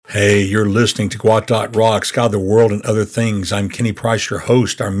Hey, you're listening to Gwot Rocks, God, the World, and Other Things. I'm Kenny Price, your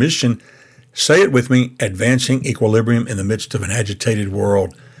host. Our mission, say it with me, advancing equilibrium in the midst of an agitated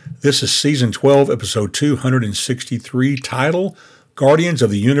world. This is Season 12, Episode 263, title, Guardians of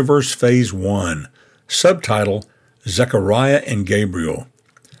the Universe, Phase 1. Subtitle, Zechariah and Gabriel.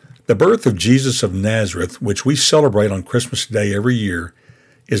 The birth of Jesus of Nazareth, which we celebrate on Christmas Day every year,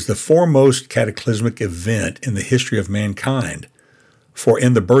 is the foremost cataclysmic event in the history of mankind. For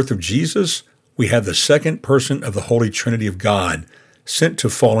in the birth of Jesus, we have the second person of the Holy Trinity of God, sent to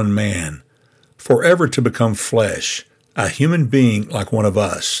fallen man, forever to become flesh, a human being like one of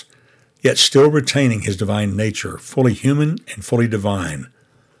us, yet still retaining his divine nature, fully human and fully divine,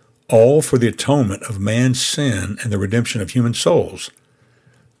 all for the atonement of man's sin and the redemption of human souls.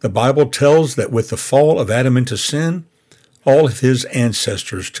 The Bible tells that with the fall of Adam into sin, all of his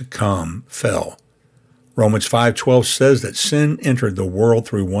ancestors to come fell. Romans 5:12 says that sin entered the world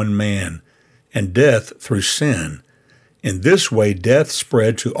through one man, and death through sin. In this way, death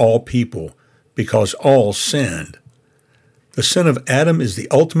spread to all people, because all sinned. The sin of Adam is the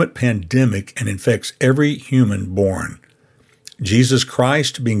ultimate pandemic and infects every human born. Jesus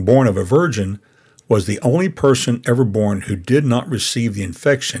Christ, being born of a virgin, was the only person ever born who did not receive the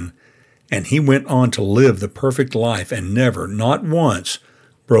infection, and he went on to live the perfect life and never, not once,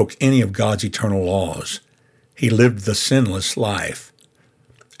 broke any of God's eternal laws. He lived the sinless life.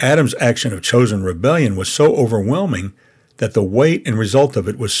 Adam's action of chosen rebellion was so overwhelming that the weight and result of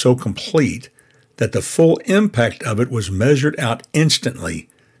it was so complete that the full impact of it was measured out instantly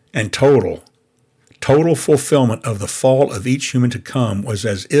and total. Total fulfillment of the fall of each human to come was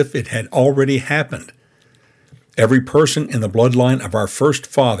as if it had already happened. Every person in the bloodline of our first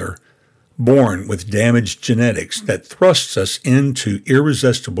father, born with damaged genetics that thrusts us into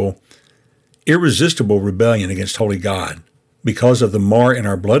irresistible rebellion against holy God. Because of the mar in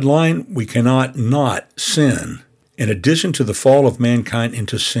our bloodline, we cannot not sin. In addition to the fall of mankind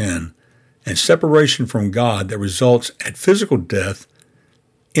into sin and separation from God that results at physical death,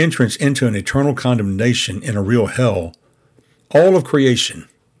 entrance into an eternal condemnation in a real hell, all of creation,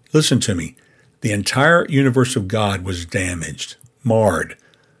 listen to me, the entire universe of God was damaged, marred,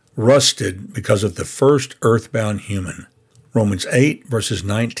 rusted because of the first earthbound human. Romans 8, verses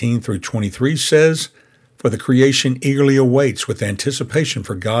 19 through 23 says, "For the creation eagerly awaits with anticipation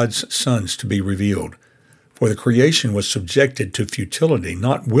for God's sons to be revealed. For the creation was subjected to futility,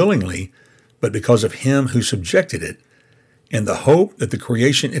 not willingly, but because of him who subjected it, in the hope that the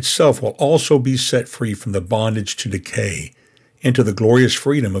creation itself will also be set free from the bondage to decay, into the glorious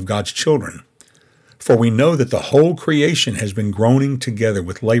freedom of God's children. For we know that the whole creation has been groaning together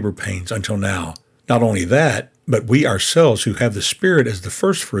with labor pains until now. Not only that, but we ourselves who have the Spirit as the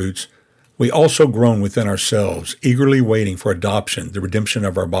firstfruits, we also groan within ourselves, eagerly waiting for adoption, the redemption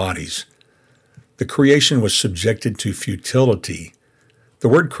of our bodies. The creation was subjected to futility. The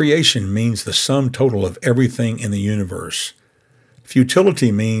word creation means the sum total of everything in the universe.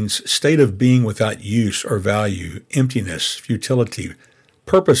 Futility means state of being without use or value, emptiness, futility,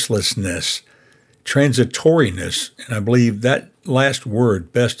 purposelessness, transitoriness, and I believe that last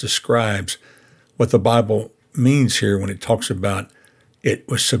word best describes what the Bible means here when it talks about it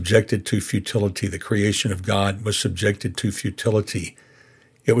was subjected to futility. The creation of God was subjected to futility.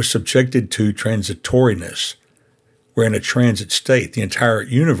 It was subjected to transitoriness. We're in a transit state. The entire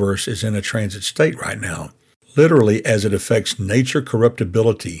universe is in a transit state right now, literally as it affects nature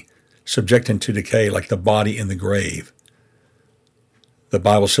corruptibility, subjecting to decay like the body in the grave. The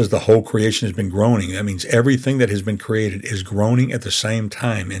Bible says the whole creation has been groaning. That means everything that has been created is groaning at the same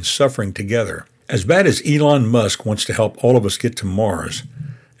time and suffering together. As bad as Elon Musk wants to help all of us get to Mars,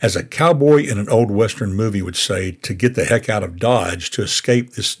 as a cowboy in an old Western movie would say, to get the heck out of Dodge to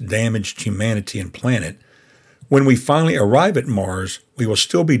escape this damaged humanity and planet, when we finally arrive at Mars, we will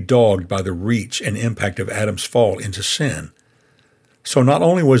still be dogged by the reach and impact of Adam's fall into sin. So not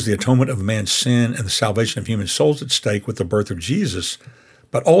only was the atonement of man's sin and the salvation of human souls at stake with the birth of Jesus,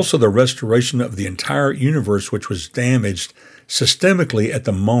 but also the restoration of the entire universe, which was damaged systemically at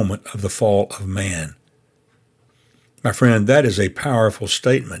the moment of the fall of man. My friend, that is a powerful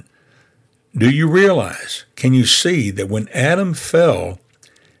statement. Do you realize, can you see that when Adam fell,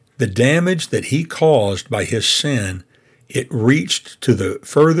 the damage that he caused by his sin, it reached to the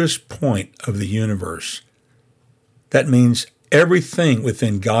furthest point of the universe? That means everything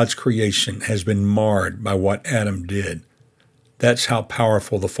within God's creation has been marred by what Adam did. That's how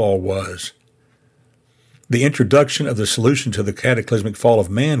powerful the fall was. The introduction of the solution to the cataclysmic fall of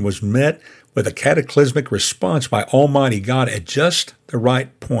man was met with a cataclysmic response by Almighty God at just the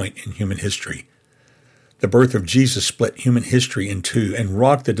right point in human history. The birth of Jesus split human history in two and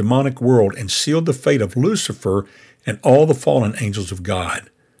rocked the demonic world and sealed the fate of Lucifer and all the fallen angels of God.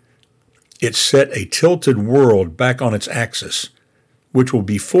 It set a tilted world back on its axis, which will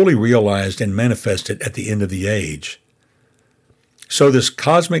be fully realized and manifested at the end of the age. So this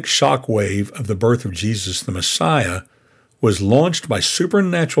cosmic shock wave of the birth of Jesus the Messiah was launched by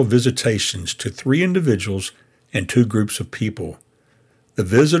supernatural visitations to three individuals and two groups of people: the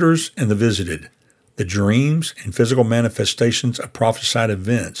visitors and the visited. The dreams and physical manifestations of prophesied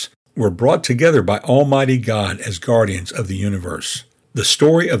events were brought together by Almighty God as guardians of the universe. The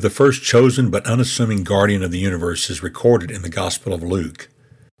story of the first chosen but unassuming guardian of the universe is recorded in the Gospel of Luke.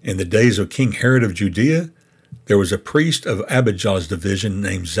 In the days of King Herod of Judea, there was a priest of Abijah's division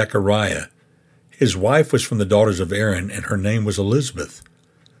named Zechariah. His wife was from the daughters of Aaron, and her name was Elizabeth.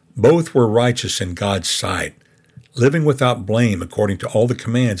 Both were righteous in God's sight, living without blame according to all the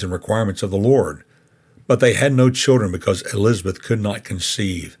commands and requirements of the Lord. But they had no children because Elizabeth could not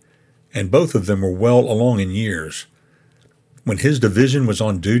conceive, and both of them were well along in years. When his division was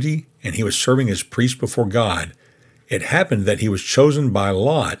on duty and he was serving as priest before God, it happened that he was chosen by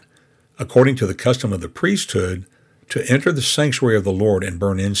lot, according to the custom of the priesthood, to enter the sanctuary of the Lord and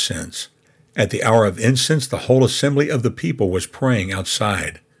burn incense. At the hour of incense, the whole assembly of the people was praying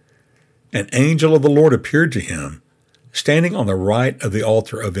outside. An angel of the Lord appeared to him, standing on the right of the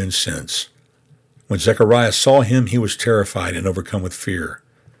altar of incense. When Zechariah saw him, he was terrified and overcome with fear.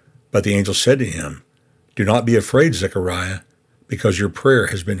 But the angel said to him, "Do not be afraid, Zechariah, because your prayer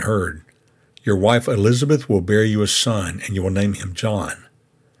has been heard. Your wife Elizabeth will bear you a son, and you will name him John.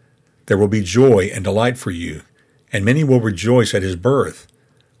 There will be joy and delight for you, and many will rejoice at his birth,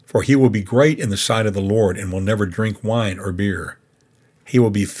 for he will be great in the sight of the Lord and will never drink wine or beer. He will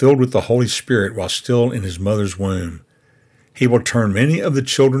be filled with the Holy Spirit while still in his mother's womb. He will turn many of the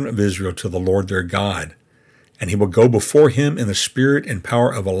children of Israel to the Lord their God, and he will go before him in the spirit and power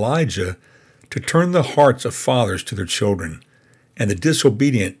of Elijah to turn the hearts of fathers to their children, and the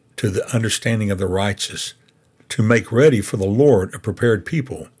disobedient to the understanding of the righteous, to make ready for the Lord a prepared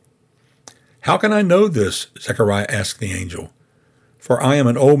people." "How can I know this?" Zechariah asked the angel. "For I am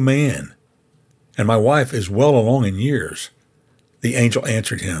an old man, and my wife is well along in years." The angel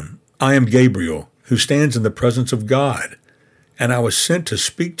answered him, "I am Gabriel, who stands in the presence of God, and I was sent to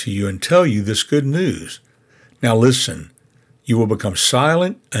speak to you and tell you this good news. Now listen, you will become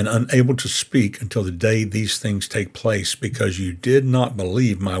silent and unable to speak until the day these things take place, because you did not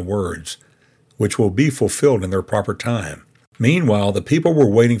believe my words, which will be fulfilled in their proper time." Meanwhile, the people were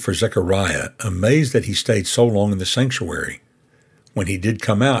waiting for Zechariah, amazed that he stayed so long in the sanctuary. When he did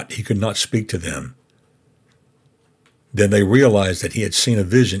come out, he could not speak to them. Then they realized that he had seen a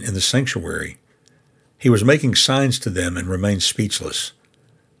vision in the sanctuary. He was making signs to them and remained speechless.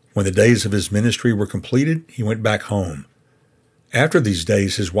 When the days of his ministry were completed, he went back home. After these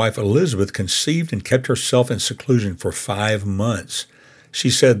days, his wife Elizabeth conceived and kept herself in seclusion for 5 months. She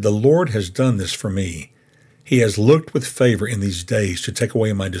said, "The Lord has done this for me. He has looked with favor in these days to take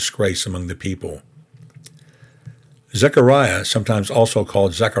away my disgrace among the people." Zechariah, sometimes also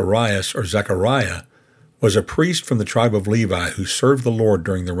called Zacharias or Zechariah, was a priest from the tribe of Levi who served the Lord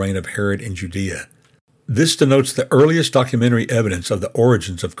during the reign of Herod in Judea. This denotes the earliest documentary evidence of the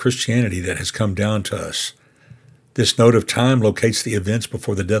origins of Christianity that has come down to us. This note of time locates the events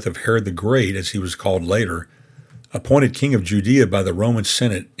before the death of Herod the Great, as he was called later, appointed king of Judea by the Roman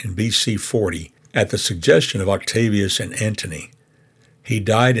Senate in BC 40 at the suggestion of Octavius and Antony. He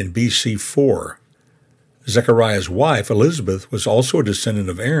died in BC 4. Zechariah's wife, Elizabeth, was also a descendant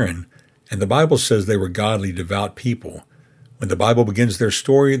of Aaron, and the Bible says they were godly, devout people. When the Bible begins their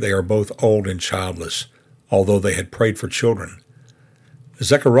story, they are both old and childless, although they had prayed for children.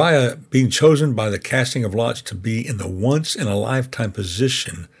 Zechariah, being chosen by the casting of lots to be in the once-in-a-lifetime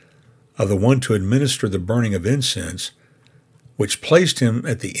position of the one to administer the burning of incense, which placed him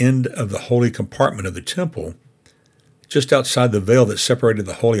at the end of the holy compartment of the temple, just outside the veil that separated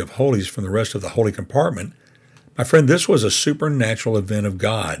the Holy of Holies from the rest of the holy compartment. My friend, this was a supernatural event of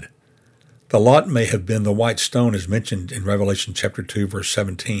God. The lot may have been the white stone as mentioned in Revelation chapter 2, verse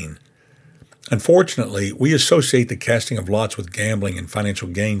 17. Unfortunately, we associate the casting of lots with gambling and financial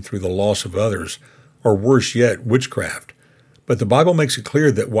gain through the loss of others, or worse yet, witchcraft. But the Bible makes it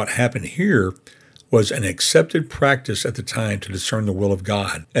clear that what happened here was an accepted practice at the time to discern the will of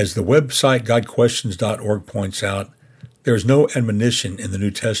God. As the website GodQuestions.org points out, there is no admonition in the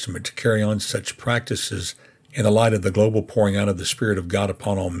New Testament to carry on such practices in the light of the global pouring out of the Spirit of God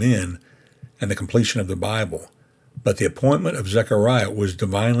upon all men and the completion of the Bible. But the appointment of Zechariah was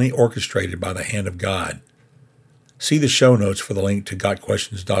divinely orchestrated by the hand of God. See the show notes for the link to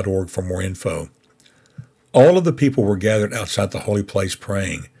GodQuestions.org for more info. All of the people were gathered outside the holy place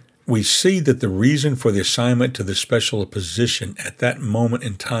praying. We see that the reason for the assignment to this special position at that moment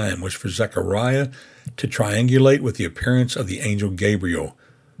in time was for Zechariah to triangulate with the appearance of the angel Gabriel,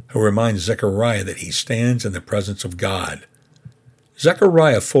 who reminds Zechariah that he stands in the presence of God.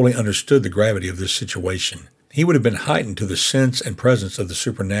 Zechariah fully understood the gravity of this situation. He would have been heightened to the sense and presence of the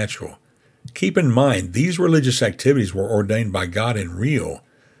supernatural. Keep in mind, these religious activities were ordained by God and real.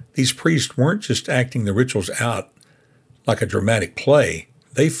 These priests weren't just acting the rituals out like a dramatic play.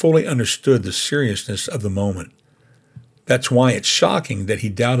 They fully understood the seriousness of the moment. That's why it's shocking that he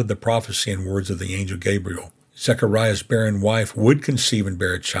doubted the prophecy and words of the angel Gabriel. Zechariah's barren wife would conceive and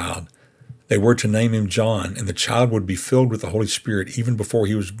bear a child. They were to name him John, and the child would be filled with the Holy Spirit even before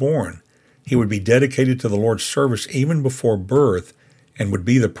he was born. He would be dedicated to the Lord's service even before birth, and would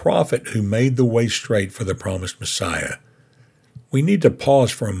be the prophet who made the way straight for the promised Messiah. We need to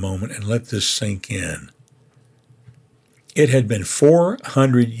pause for a moment and let this sink in. It had been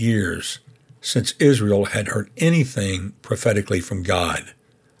 400 years since Israel had heard anything prophetically from God.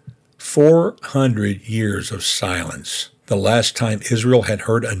 400 years of silence. The last time Israel had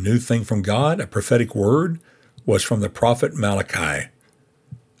heard a new thing from God, a prophetic word, was from the prophet Malachi.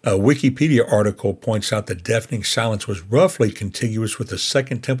 A Wikipedia article points out that deafening silence was roughly contiguous with the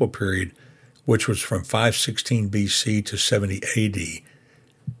Second Temple period, which was from 516 BC to 70 AD,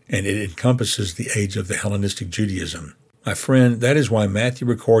 and it encompasses the age of the Hellenistic Judaism. My friend, that is why Matthew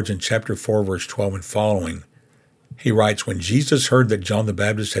records in chapter 4, verse 12 and following. He writes, "When Jesus heard that John the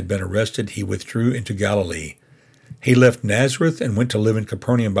Baptist had been arrested, he withdrew into Galilee. He left Nazareth and went to live in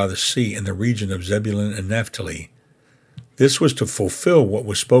Capernaum by the sea in the region of Zebulun and Naphtali. This was to fulfill what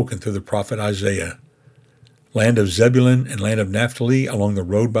was spoken through the prophet Isaiah. Land of Zebulun and land of Naphtali, along the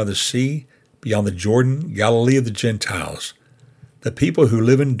road by the sea, beyond the Jordan, Galilee of the Gentiles. The people who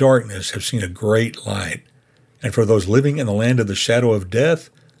live in darkness have seen a great light. And for those living in the land of the shadow of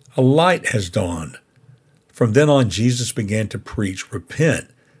death, a light has dawned." From then on, Jesus began to preach, "Repent,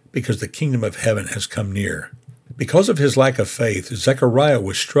 because the kingdom of heaven has come near." Because of his lack of faith, Zechariah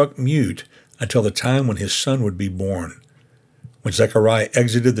was struck mute until the time when his son would be born. When Zechariah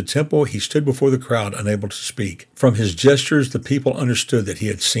exited the temple, he stood before the crowd, unable to speak. From his gestures, the people understood that he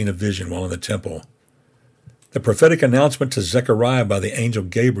had seen a vision while in the temple. The prophetic announcement to Zechariah by the angel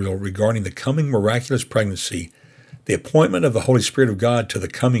Gabriel regarding the coming miraculous pregnancy, the appointment of the Holy Spirit of God to the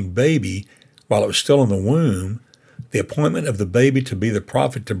coming baby while it was still in the womb, the appointment of the baby to be the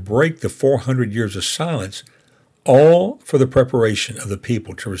prophet to break the 400 years of silence, all for the preparation of the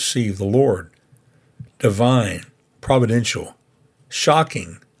people to receive the Lord. Divine, providential,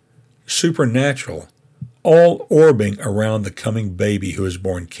 shocking, supernatural, all orbiting around the coming baby who is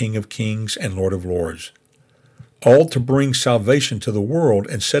born King of Kings and Lord of Lords. All to bring salvation to the world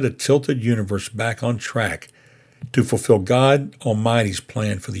and set a tilted universe back on track to fulfill God Almighty's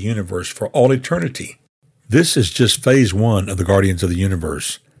plan for the universe for all eternity. This is just phase one of the Guardians of the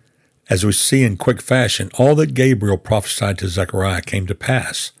Universe. As we see in quick fashion, all that Gabriel prophesied to Zechariah came to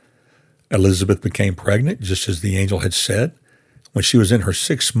pass. Elizabeth became pregnant, just as the angel had said. When she was in her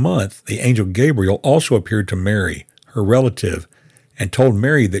 6th month, the angel Gabriel also appeared to Mary, her relative, and told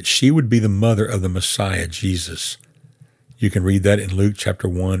Mary that she would be the mother of the Messiah, Jesus. You can read that in Luke chapter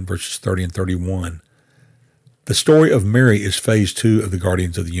 1, verses 30 and 31. The story of Mary is phase 2 of the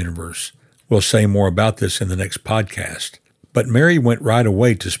Guardians of the Universe. We'll say more about this in the next podcast. But Mary went right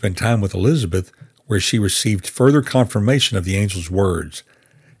away to spend time with Elizabeth, where she received further confirmation of the angel's words.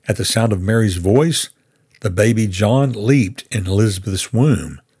 At the sound of Mary's voice, the baby John leaped in Elizabeth's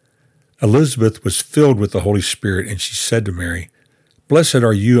womb. Elizabeth was filled with the Holy Spirit, and she said to Mary, "Blessed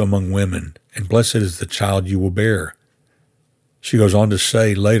are you among women, and blessed is the child you will bear." She goes on to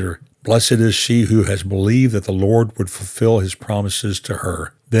say later, "Blessed is she who has believed that the Lord would fulfill his promises to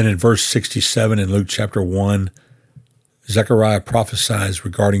her." Then in verse 67 in Luke chapter 1, Zechariah prophesies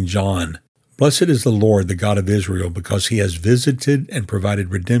regarding John, "Blessed is the Lord, the God of Israel, because he has visited and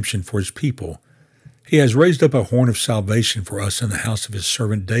provided redemption for his people. He has raised up a horn of salvation for us in the house of his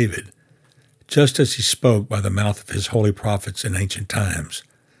servant David, just as he spoke by the mouth of his holy prophets in ancient times.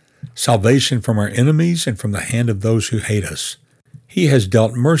 Salvation from our enemies and from the hand of those who hate us. He has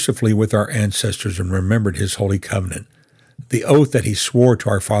dealt mercifully with our ancestors and remembered his holy covenant, the oath that he swore to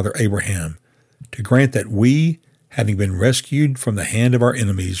our father Abraham, to grant that we, having been rescued from the hand of our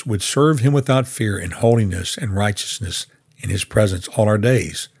enemies, would serve him without fear in holiness and righteousness in his presence all our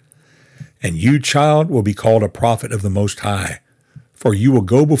days. And you, child, will be called a prophet of the Most High, for you will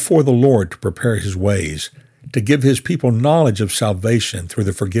go before the Lord to prepare his ways, to give his people knowledge of salvation through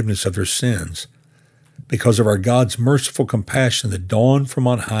the forgiveness of their sins. Because of our God's merciful compassion, the dawn from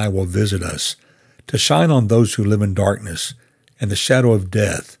on high will visit us, to shine on those who live in darkness and the shadow of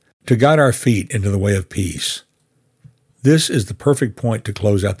death, to guide our feet into the way of peace. This is the perfect point to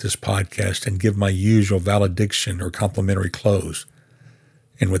close out this podcast and give my usual valediction or complimentary close.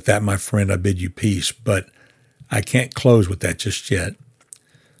 And with that, my friend, I bid you peace, but I can't close with that just yet.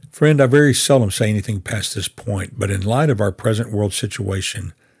 Friend, I very seldom say anything past this point, but in light of our present world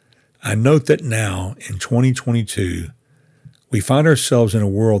situation, I note that now, in 2022, we find ourselves in a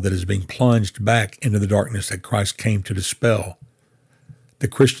world that is being plunged back into the darkness that Christ came to dispel. The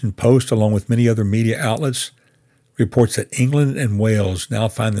Christian Post, along with many other media outlets, reports that England and Wales now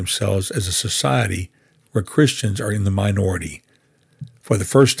find themselves as a society where Christians are in the minority. For the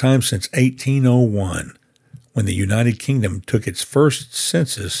first time since 1801, when the United Kingdom took its first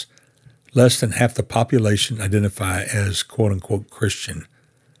census, less than half the population identify as quote-unquote Christian,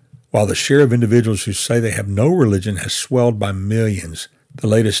 while the share of individuals who say they have no religion has swelled by millions, the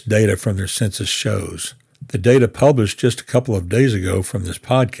latest data from their census shows. The data published just a couple of days ago from this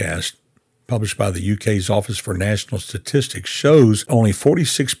podcast, published by the UK's Office for National Statistics, shows only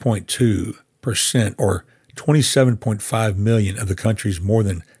 46.2%, or 27.5 million of the country's more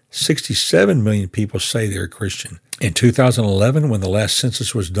than 67 million people say they're Christian. In 2011, when the last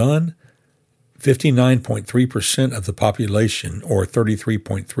census was done, 59.3% of the population, or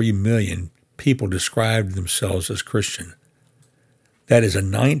 33.3 million people, described themselves as Christian. That is a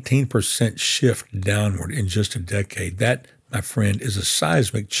 19% shift downward in just a decade. That, my friend, is a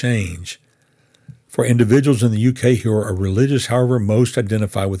seismic change. For individuals in the UK who are religious, however, most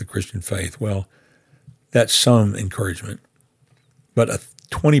identify with the Christian faith. Well, that's some encouragement. But a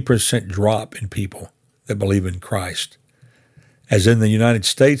 20% drop in people that believe in Christ. As in the United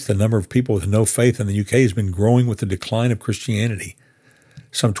States, the number of people with no faith in the UK has been growing with the decline of Christianity.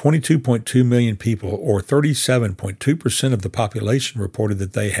 Some 22.2 million people, or 37.2% of the population, reported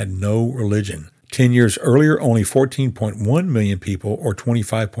that they had no religion. 10 years earlier, only 14.1 million people, or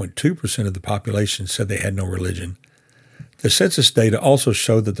 25.2% of the population, said they had no religion. The census data also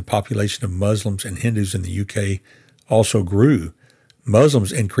showed that the population of Muslims and Hindus in the UK also grew.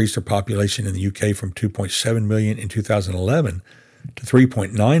 Muslims increased their population in the UK from 2.7 million in 2011 to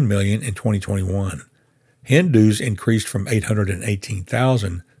 3.9 million in 2021. Hindus increased from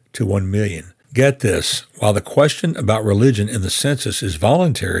 818,000 to 1 million. Get this, while the question about religion in the census is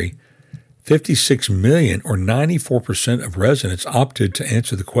voluntary, 56 million, or 94% of residents, opted to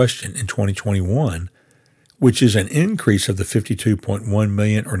answer the question in 2021, which is an increase of the 52.1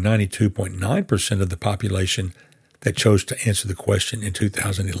 million, or 92.9% of the population that chose to answer the question in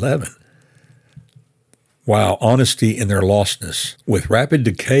 2011. Wow, honesty in their lostness. With rapid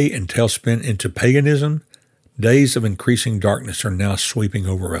decay and tailspin into paganism, days of increasing darkness are now sweeping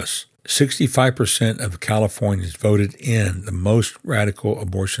over us. 65% of Californians voted in the most radical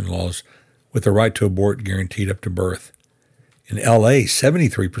abortion laws, with the right to abort guaranteed up to birth. In L.A.,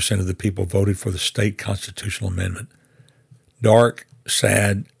 73% of the people voted for the state constitutional amendment. Dark,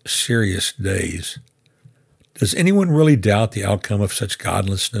 sad, serious days. Does anyone really doubt the outcome of such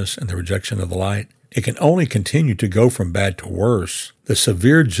godlessness and the rejection of the light? It can only continue to go from bad to worse. The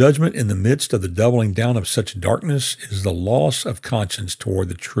severe judgment in the midst of the doubling down of such darkness is the loss of conscience toward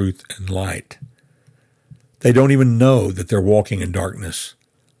the truth and light. They don't even know that they're walking in darkness.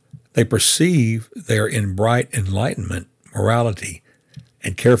 They perceive they are in bright enlightenment, morality,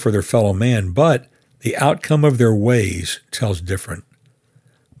 and care for their fellow man, but the outcome of their ways tells different.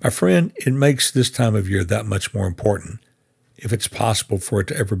 My friend, it makes this time of year that much more important, if it's possible for it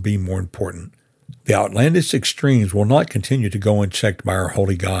to ever be more important. The outlandish extremes will not continue to go unchecked by our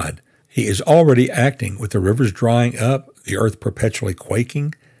holy God. He is already acting with the rivers drying up, the earth perpetually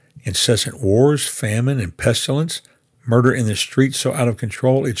quaking, incessant wars, famine, and pestilence, murder in the streets so out of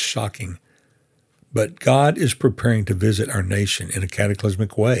control it's shocking. But God is preparing to visit our nation in a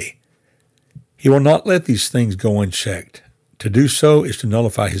cataclysmic way. He will not let these things go unchecked. To do so is to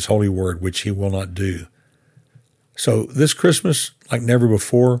nullify his holy word, which he will not do. So this Christmas, like never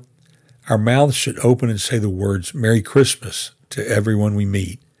before, our mouths should open and say the words, Merry Christmas, to everyone we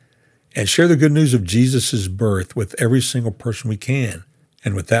meet, and share the good news of Jesus' birth with every single person we can.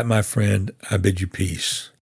 And with that, my friend, I bid you peace.